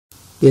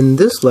In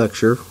this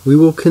lecture, we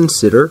will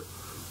consider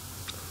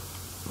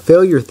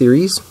failure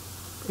theories,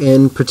 and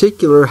in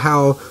particular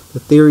how the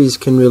theories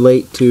can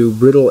relate to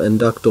brittle and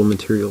ductile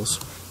materials.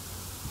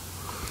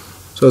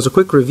 So as a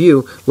quick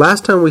review,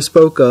 last time we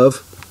spoke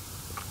of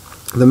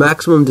the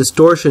maximum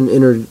distortion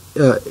energy,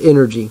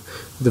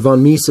 the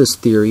von Mises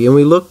theory, and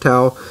we looked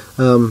how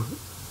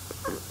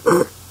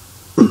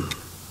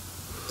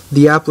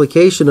the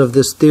application of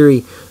this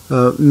theory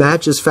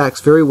matches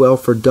facts very well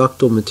for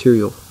ductile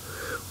material.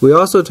 We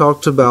also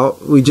talked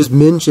about, we just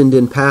mentioned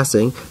in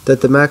passing,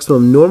 that the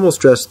maximum normal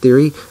stress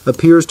theory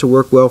appears to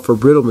work well for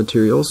brittle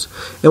materials,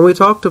 and we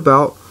talked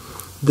about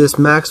this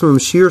maximum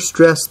shear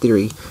stress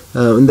theory,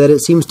 and that it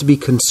seems to be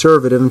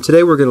conservative, and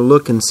today we're going to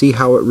look and see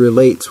how it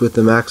relates with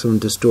the maximum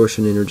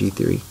distortion energy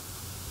theory.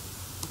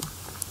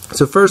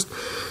 So first,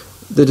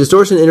 the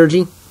distortion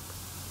energy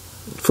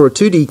for a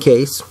 2D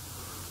case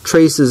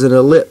traces an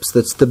ellipse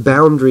that's the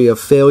boundary of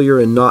failure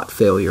and not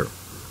failure.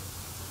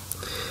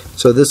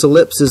 So this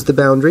ellipse is the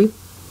boundary.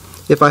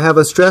 If I have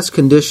a stress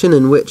condition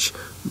in which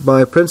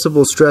my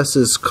principal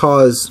stresses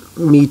cause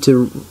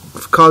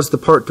the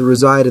part to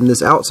reside in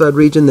this outside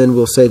region, then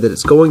we'll say that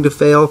it's going to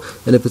fail,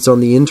 and if it's on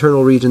the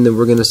internal region, then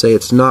we're going to say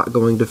it's not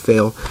going to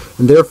fail.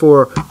 And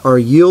therefore, our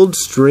yield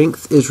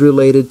strength is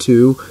related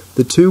to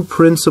the two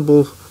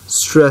principal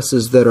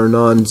stresses that are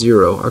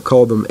non-zero. I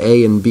call them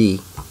A and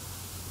B.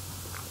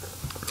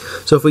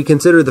 So if we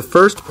consider the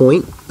first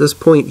point, this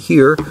point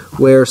here,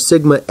 where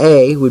sigma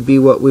A would be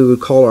what we would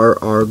call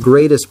our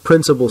greatest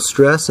principal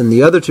stress, and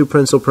the other two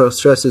principal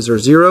stresses are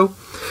zero,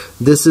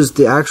 this is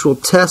the actual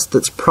test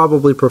that's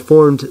probably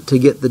performed to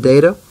get the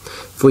data.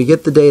 If we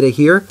get the data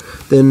here,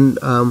 then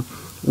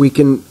we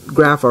can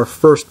graph our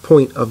first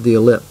point of the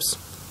ellipse.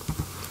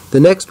 The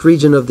next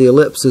region of the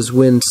ellipse is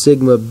when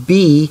sigma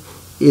B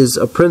is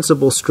a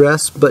principal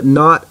stress, but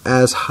not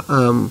as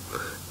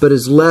but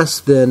is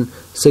less than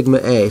sigma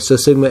A. So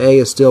sigma A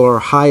is still our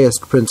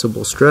highest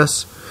principal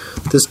stress.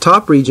 This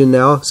top region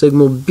now,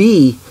 sigma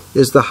B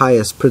is the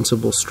highest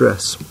principal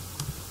stress.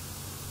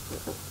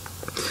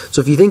 So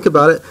if you think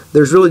about it,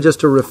 there's really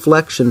just a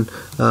reflection.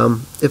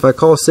 If I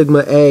call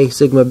sigma A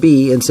sigma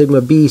B and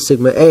sigma B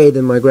sigma A,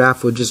 then my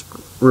graph would just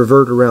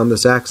revert around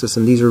this axis,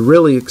 and these are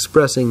really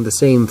expressing the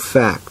same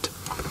fact.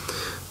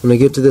 When I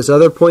get to this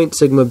other point,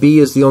 sigma B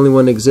is the only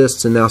one that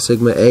exists, and now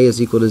sigma A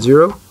is equal to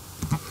 0.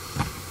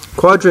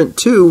 Quadrant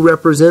 2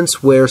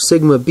 represents where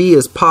sigma B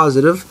is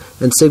positive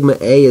and sigma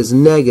A is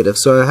negative.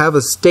 So I have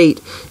a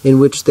state in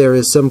which there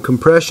is some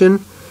compression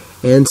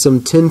and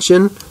some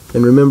tension,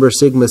 and remember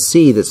sigma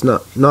C that's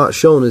not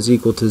shown is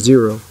equal to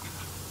 0.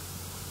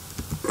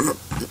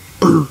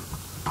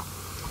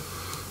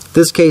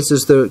 This case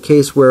is the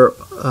case where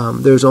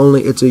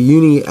it's a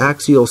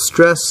uniaxial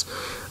stress,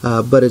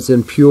 but it's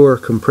in pure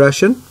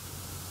compression.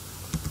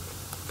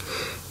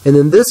 And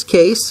in this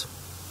case,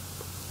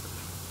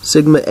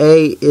 sigma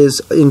A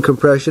is in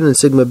compression and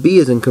sigma B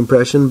is in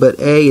compression, but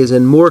A is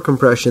in more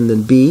compression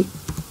than B,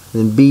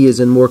 and B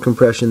is in more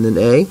compression than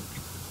A.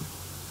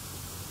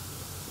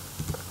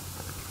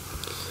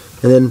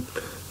 And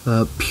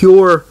then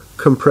pure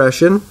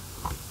compression,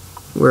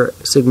 where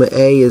sigma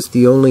A is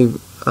the only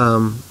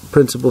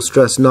principal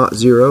stress not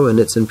zero, and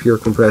it's in pure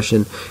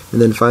compression.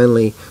 And then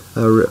finally,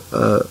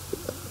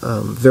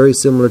 very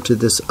similar to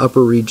this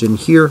upper region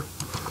here,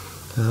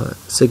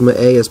 sigma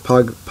A is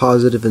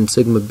positive and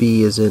sigma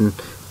B is in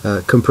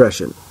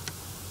compression.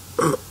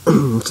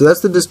 So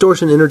that's the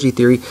distortion energy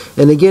theory.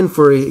 And again,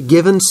 for a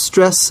given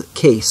stress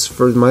case,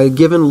 for my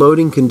given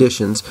loading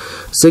conditions,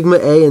 sigma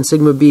A and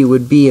sigma B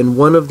would be in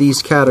one of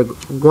these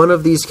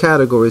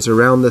categories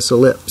around this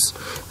ellipse.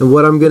 And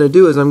what I'm going to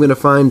do is I'm going to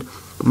find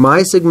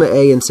my sigma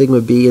A and sigma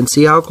B and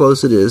see how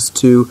close it is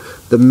to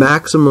the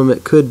maximum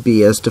it could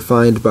be as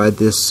defined by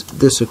this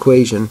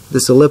equation,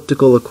 this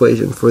elliptical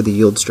equation for the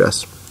yield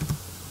stress.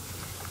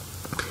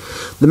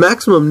 The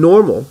maximum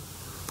normal,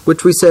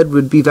 which we said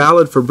would be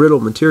valid for brittle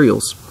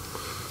materials,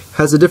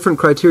 has a different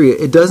criteria.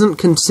 It doesn't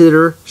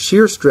consider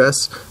shear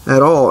stress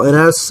at all, and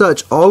as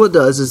such, all it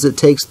does is it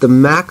takes the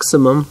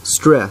maximum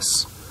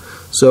stress.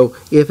 So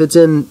if it's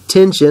in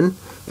tension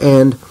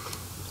and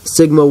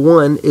sigma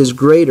 1 is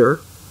greater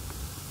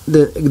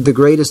than the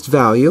greatest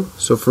value,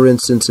 so for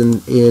instance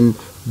in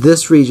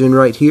this region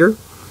right here,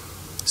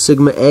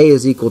 sigma A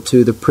is equal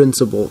to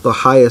the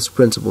highest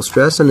principal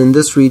stress, and in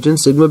this region,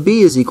 sigma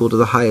B is equal to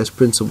the highest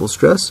principal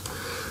stress.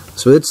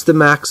 So it's the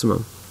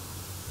maximum.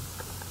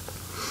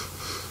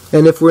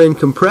 And if we're in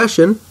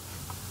compression,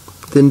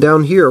 then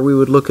down here we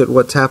would look at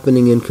what's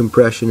happening in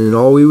compression, and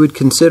all we would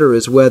consider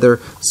is whether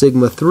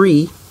sigma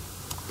 3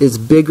 is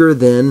bigger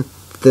than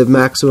the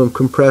maximum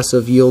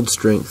compressive yield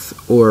strength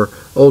or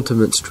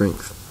ultimate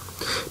strength.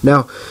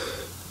 Now,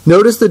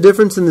 notice the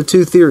difference in the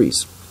two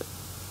theories.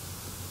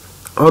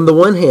 On the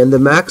one hand, the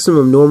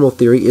maximum normal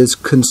theory is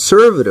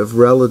conservative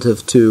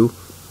relative to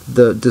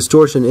the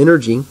distortion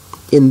energy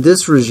in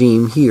this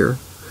regime here,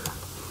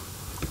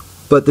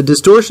 but the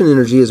distortion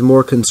energy is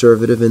more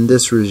conservative in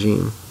this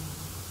regime.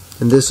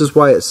 And this is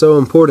why it's so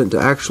important to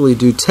actually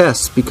do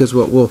tests, because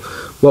what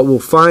we'll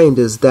find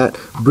is that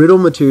brittle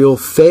material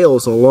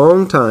fails a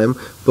long time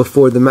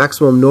before the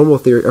maximum normal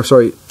theory,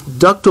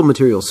 ductile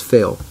materials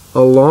fail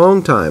a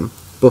long time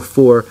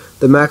before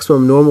the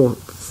maximum normal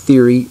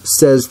theory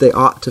says they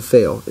ought to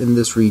fail in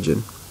this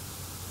region.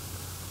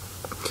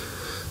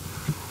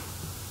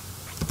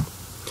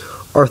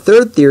 Our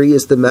third theory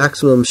is the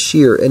maximum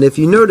shear, and if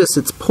you notice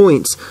its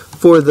points,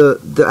 for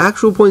the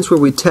actual points where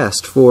we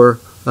test, for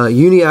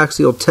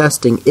uniaxial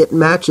testing, it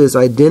matches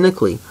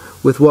identically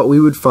with what we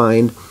would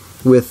find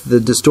with the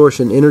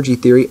distortion energy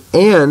theory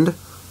and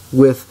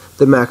with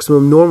the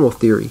maximum normal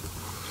theory.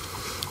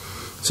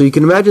 So you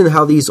can imagine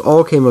how these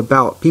all came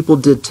about. People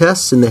did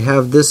tests and they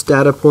have this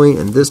data point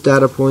and this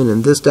data point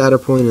and this data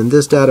point and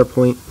this data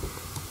point.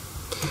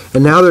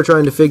 And now they're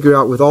trying to figure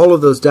out, with all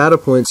of those data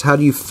points, how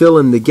do you fill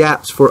in the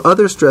gaps for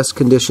other stress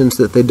conditions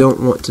that they don't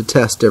want to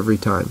test every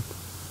time.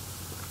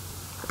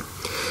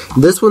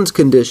 This one's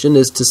condition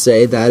is to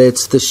say that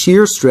it's the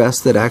shear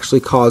stress that actually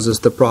causes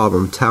the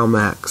problem, tau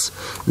max.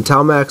 And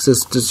tau max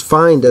is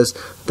defined as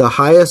the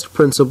highest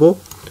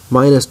principal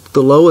minus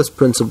the lowest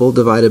principal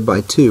divided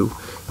by 2.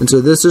 And so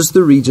this is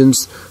the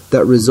regions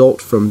that result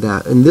from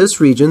that. In this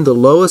region, the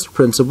lowest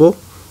principal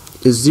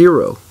is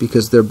 0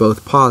 because they're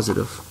both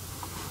positive.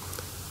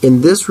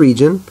 In this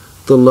region,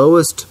 the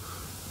lowest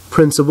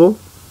principal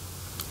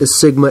is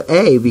sigma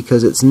A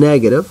because it's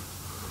negative,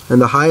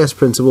 and the highest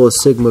principal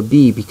is sigma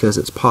B because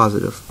it's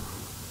positive.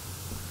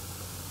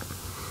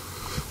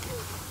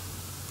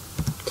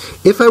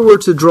 If I were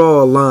to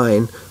draw a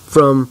line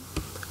from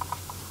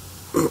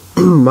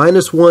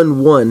minus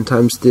 1, 1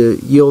 times the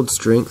yield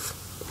strength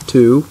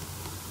to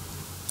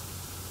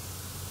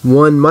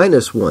 1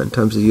 minus 1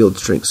 times the yield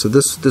strength. So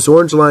this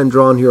orange line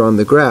drawn here on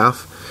the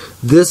graph,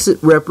 this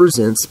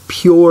represents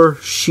pure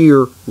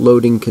shear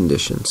loading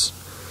conditions.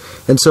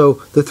 And so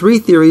the three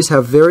theories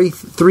have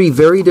three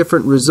very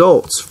different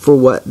results for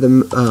what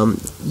the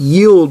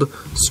yield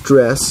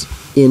stress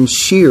in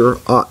shear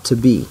ought to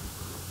be.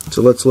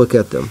 So let's look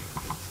at them.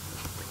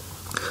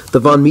 The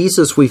von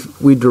Mises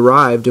we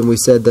derived, and we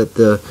said that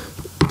the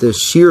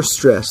shear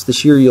stress, the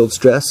shear yield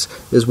stress,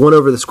 is 1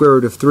 over the square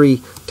root of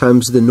 3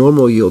 times the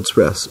normal yield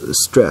stress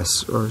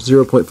or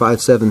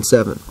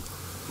 0.577.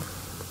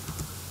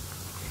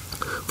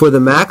 For the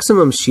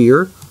maximum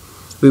shear,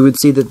 we would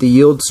see that the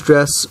yield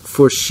stress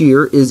for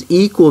shear is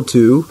equal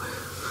to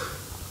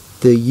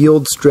the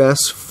yield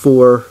stress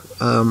for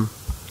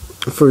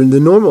the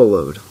normal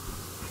load.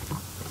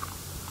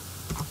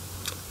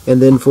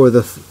 And then for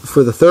the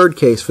third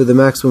case, for the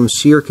maximum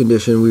shear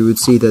condition, we would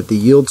see that the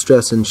yield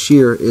stress in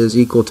shear is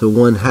equal to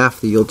 1/2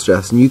 the yield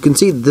stress. And you can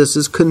see that this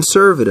is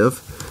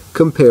conservative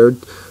compared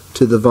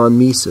to the von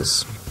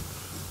Mises.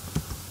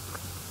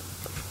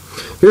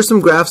 Here's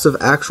some graphs of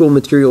actual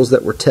materials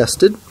that were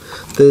tested.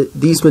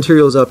 These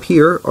materials up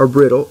here are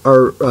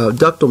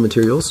ductile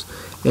materials,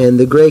 and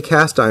the gray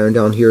cast iron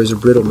down here is a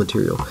brittle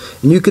material.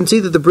 And you can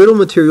see that the brittle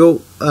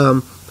material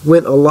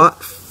went a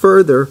lot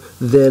further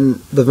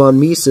than the von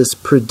Mises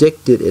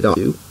predicted it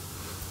to,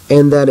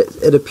 and that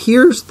it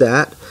appears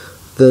that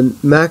the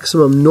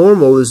maximum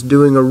normal is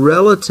doing a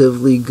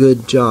relatively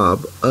good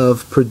job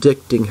of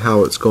predicting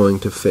how it's going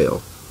to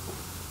fail.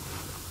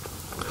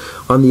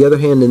 On the other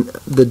hand,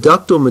 the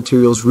ductile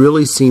materials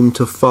really seem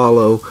to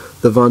follow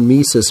the von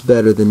Mises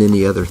better than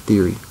any other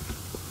theory.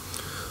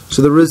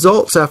 So the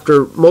results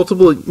after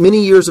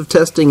many years of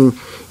testing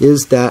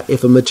is that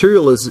if a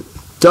material is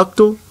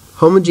ductile,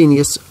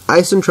 homogeneous,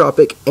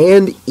 isentropic,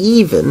 and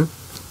even,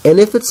 and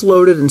if it's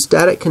loaded in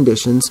static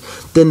conditions,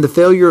 then the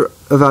failure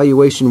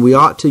evaluation we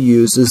ought to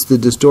use is the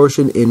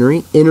distortion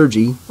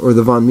energy, or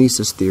the von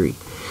Mises theory,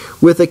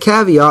 with a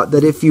caveat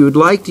that if you would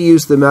like to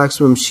use the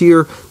maximum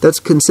shear,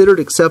 that's considered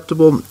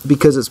acceptable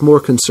because it's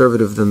more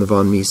conservative than the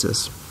von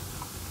Mises.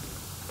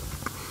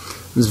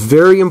 It's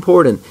very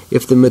important.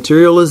 If the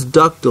material is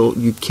ductile,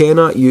 you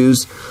cannot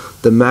use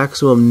the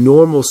maximum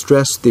normal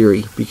stress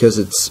theory because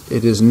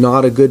it is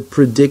not a good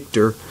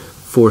predictor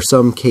for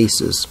some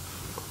cases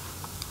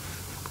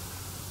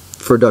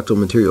for ductile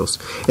materials.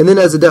 And then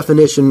as a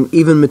definition,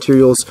 even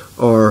materials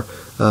are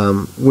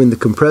when the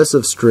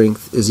compressive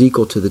strength is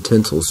equal to the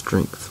tensile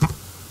strength.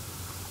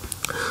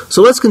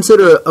 So let's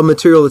consider a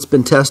material that's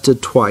been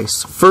tested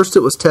twice. First,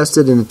 it was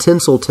tested in a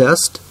tensile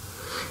test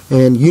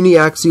and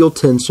uniaxial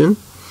tension,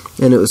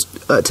 and it was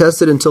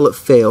tested until it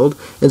failed.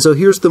 And so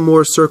here's the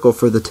Mohr circle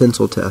for the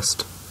tensile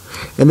test.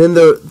 And then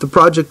the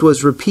project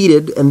was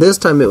repeated, and this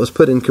time it was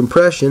put in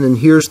compression, and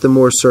here's the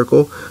Mohr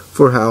circle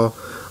for how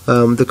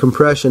the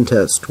compression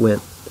test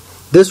went.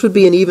 This would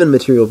be an even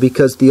material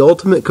because the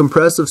ultimate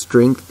compressive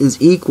strength is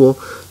equal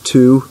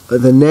to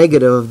the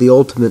negative of the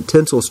ultimate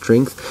tensile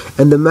strength,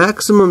 and the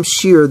maximum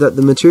shear that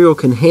the material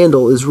can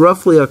handle is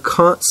roughly a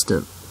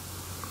constant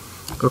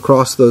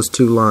across those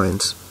two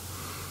lines.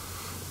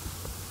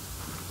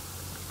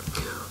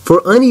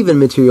 For uneven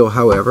material,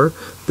 however,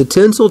 the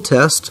tensile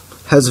test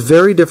has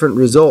very different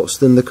results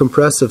than the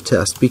compressive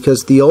test,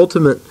 because the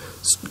ultimate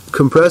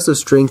compressive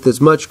strength is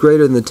much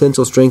greater than the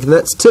tensile strength, and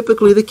that's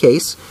typically the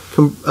case.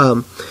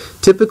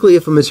 Typically,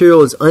 if a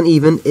material is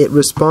uneven, it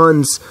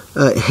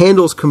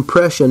handles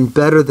compression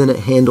better than it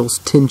handles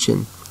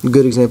tension. A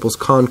good example is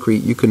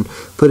concrete. You can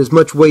put as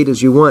much weight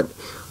as you want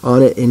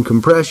on it in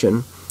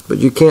compression, but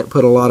you can't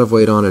put a lot of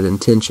weight on it in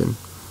tension.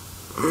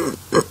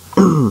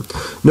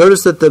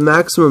 Notice that the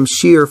maximum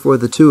shear for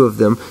the two of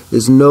them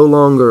is no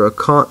longer a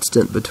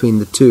constant between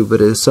the two, but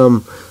is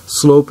some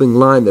sloping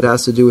line that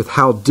has to do with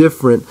how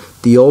different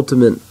the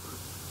ultimate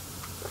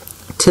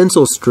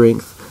tensile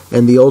strength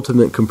and the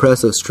ultimate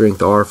compressive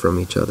strength are from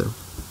each other.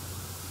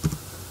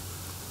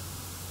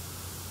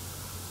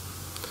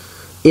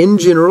 In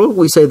general,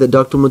 we say that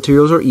ductile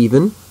materials are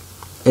even,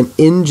 and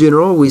in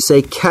general, we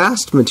say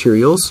cast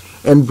materials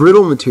and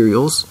brittle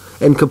materials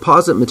and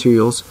composite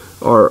materials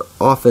are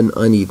often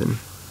uneven.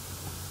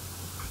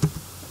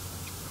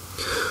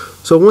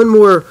 So one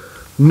more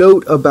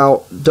note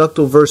about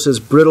ductile versus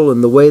brittle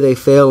and the way they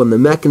fail and the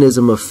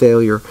mechanism of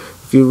failure.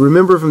 If you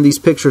remember from these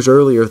pictures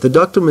earlier, the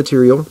ductile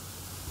material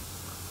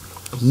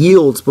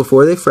yields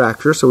before they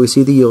fracture, so we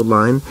see the yield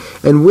line,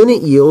 and when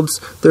it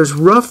yields, there's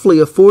roughly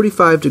a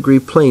 45-degree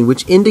plane,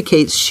 which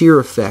indicates shear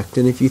effect.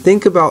 And if you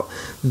think about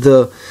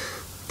the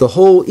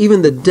whole,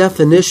 even the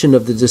definition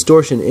of the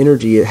distortion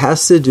energy, it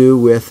has to do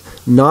with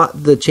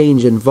not the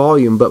change in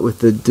volume, but with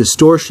the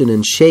distortion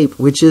in shape,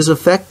 which is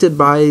affected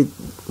by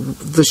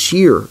the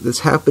shear that's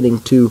happening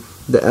to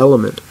the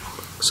element.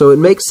 So it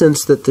makes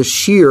sense that the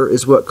shear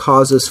is what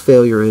causes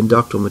failure in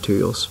ductile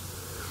materials.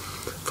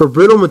 For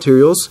brittle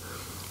materials,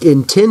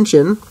 in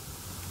tension,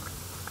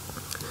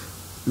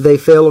 they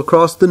fail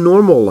across the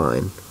normal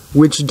line,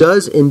 which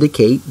does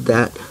indicate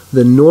that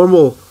the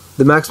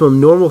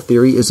maximum normal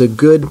theory is a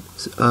good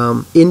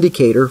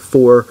indicator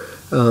for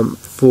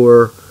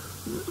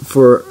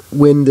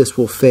when this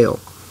will fail.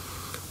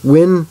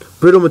 When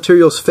brittle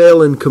materials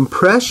fail in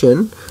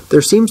compression,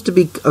 there seems to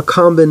be a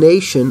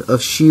combination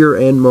of shear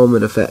and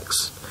moment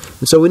effects.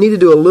 And so we need to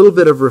do a little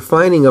bit of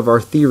refining of our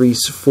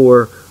theories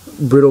for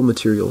brittle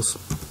materials.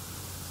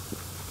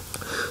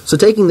 So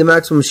taking the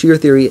maximum shear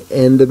theory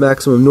and the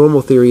maximum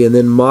normal theory and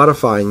then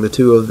modifying the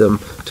two of them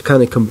to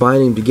kind of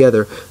combining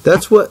together,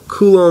 that's what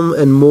Coulomb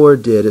and Moore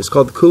did. It's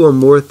called the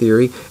Coulomb-Moore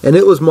theory, and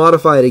it was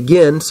modified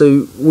again,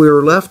 so we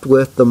were left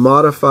with the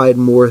modified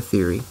Moore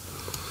theory.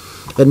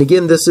 And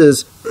again, this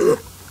is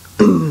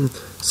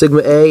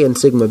sigma A and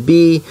sigma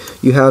B.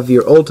 You have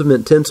your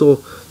ultimate tensile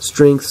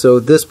strength, so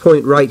this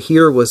point right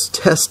here was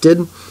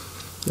tested,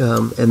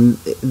 and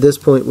this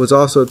point was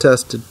also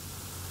tested.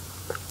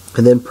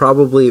 And then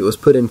probably it was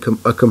put in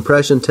a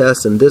compression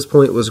test, and this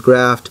point was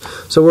graphed.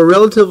 So we're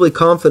relatively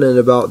confident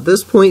about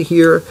this point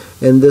here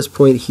and this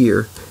point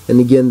here. And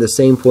again, the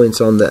same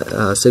points on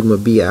the sigma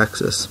B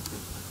axis.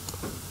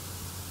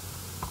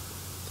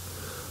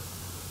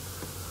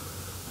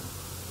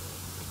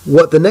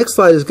 What the next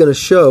slide is going to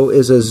show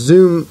is a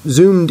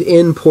zoomed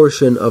in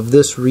portion of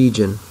this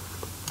region,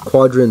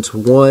 quadrants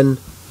 1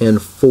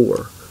 and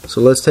 4.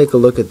 So let's take a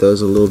look at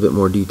those in a little bit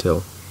more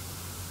detail.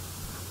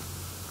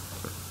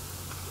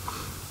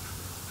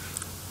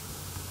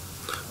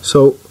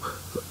 So,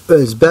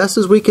 as best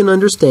as we can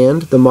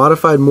understand, the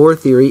modified Moore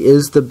theory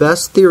is the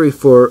best theory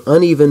for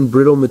uneven,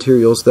 brittle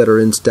materials that are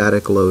in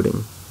static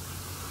loading.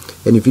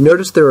 And if you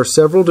notice, there are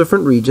several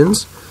different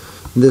regions.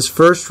 In this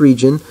first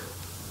region,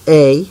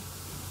 A,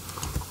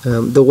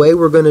 the way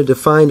we're going to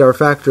define our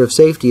factor of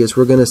safety is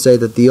we're going to say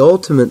that the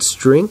ultimate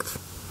strength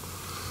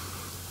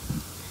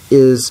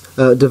is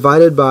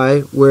divided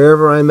by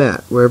wherever I'm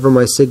at, wherever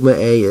my sigma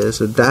A is.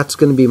 So that's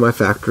going to be my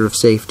factor of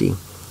safety.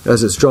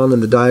 As it's drawn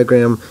in the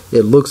diagram,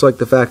 it looks like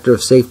the factor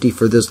of safety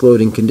for this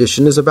loading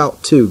condition is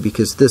about 2,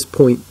 because this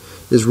point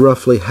is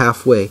roughly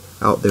halfway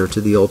out there to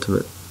the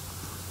ultimate.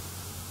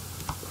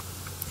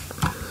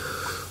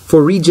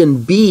 For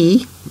region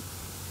B,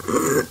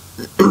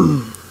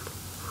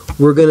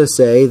 we're going to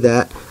say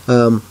that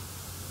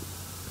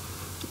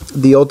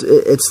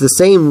it's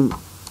the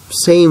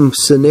same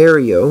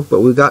scenario,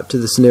 but we got to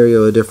the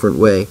scenario a different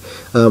way.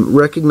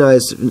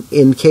 Recognize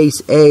in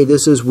case A,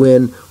 this is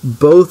when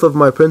both of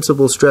my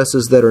principal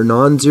stresses that are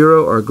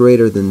non-zero are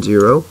greater than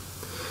 0.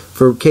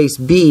 For case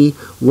B,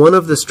 one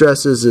of the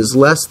stresses is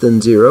less than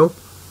 0,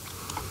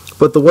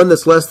 but the one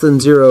that's less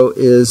than 0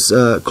 is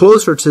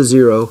closer to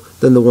 0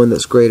 than the one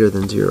that's greater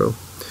than 0.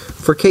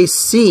 For case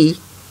C,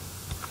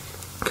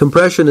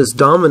 compression is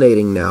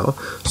dominating now,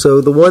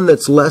 so the one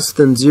that's less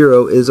than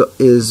 0 is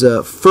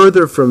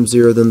further from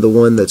 0 than the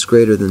one that's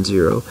greater than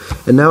 0.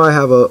 And now I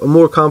have a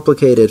more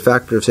complicated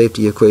factor of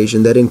safety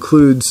equation that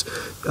includes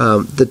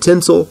the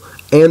tensile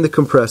and the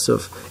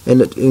compressive,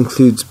 and it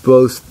includes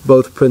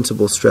both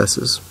principal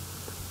stresses.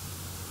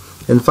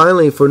 And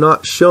finally, if we're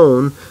not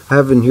shown, I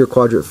have in here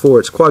quadrant 4,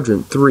 it's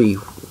quadrant 3,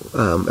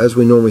 as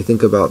we normally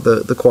think about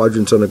the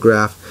quadrants on a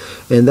graph.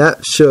 And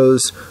that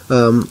shows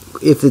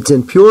if it's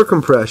in pure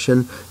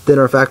compression, then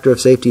our factor of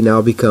safety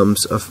now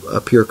becomes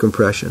a pure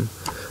compression.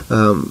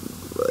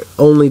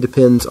 Only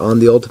depends on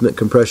the ultimate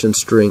compression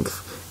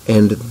strength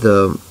and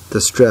the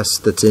stress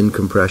that's in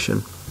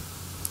compression,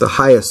 the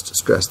highest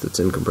stress that's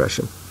in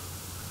compression.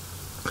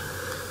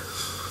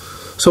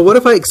 So what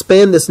if I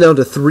expand this now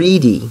to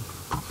 3D?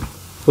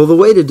 Well, the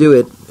way to do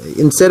it,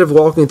 instead of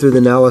walking through the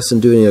analysis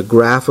and doing a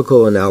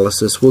graphical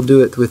analysis, we'll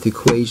do it with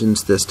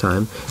equations this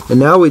time. And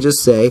now we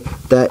just say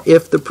that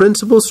if the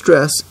principal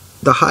stress,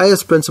 the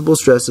highest principal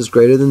stress is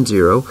greater than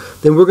 0,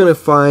 then we're going to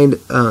find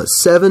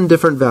 7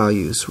 different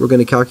values. We're going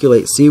to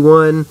calculate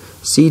C1,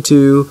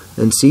 C2,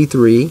 and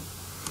C3.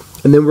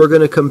 And then we're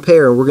going to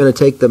compare. We're going to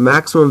take the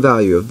maximum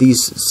value of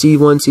these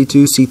C1,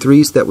 C2,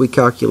 C3s that we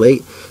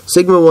calculate,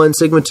 sigma 1,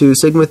 sigma 2,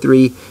 sigma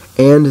 3,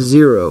 and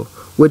 0.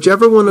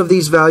 Whichever one of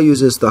these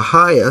values is the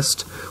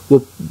highest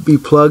will be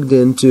plugged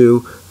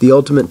into the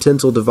ultimate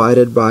tensile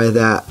divided by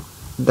that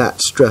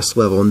stress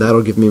level, and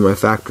that'll give me my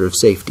factor of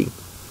safety.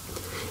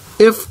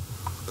 If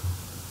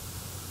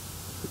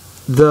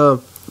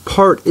the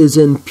part is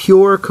in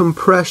pure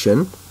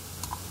compression,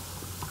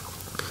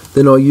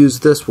 then I'll use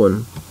this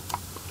one.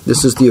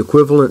 This is the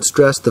equivalent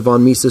stress, the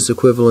von Mises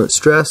equivalent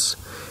stress,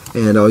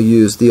 and I'll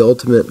use the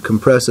ultimate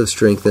compressive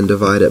strength and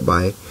divide it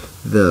by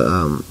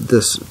the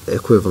this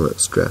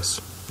equivalent stress.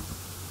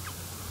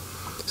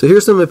 So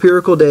here's some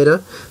empirical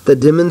data that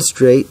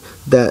demonstrates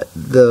that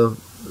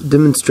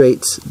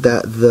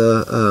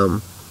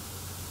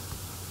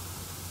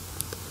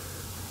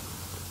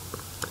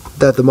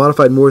the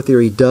modified Moore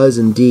theory does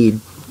indeed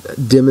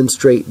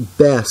demonstrate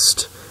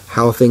best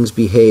how things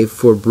behave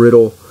for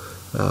brittle,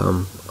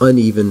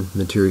 uneven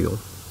material.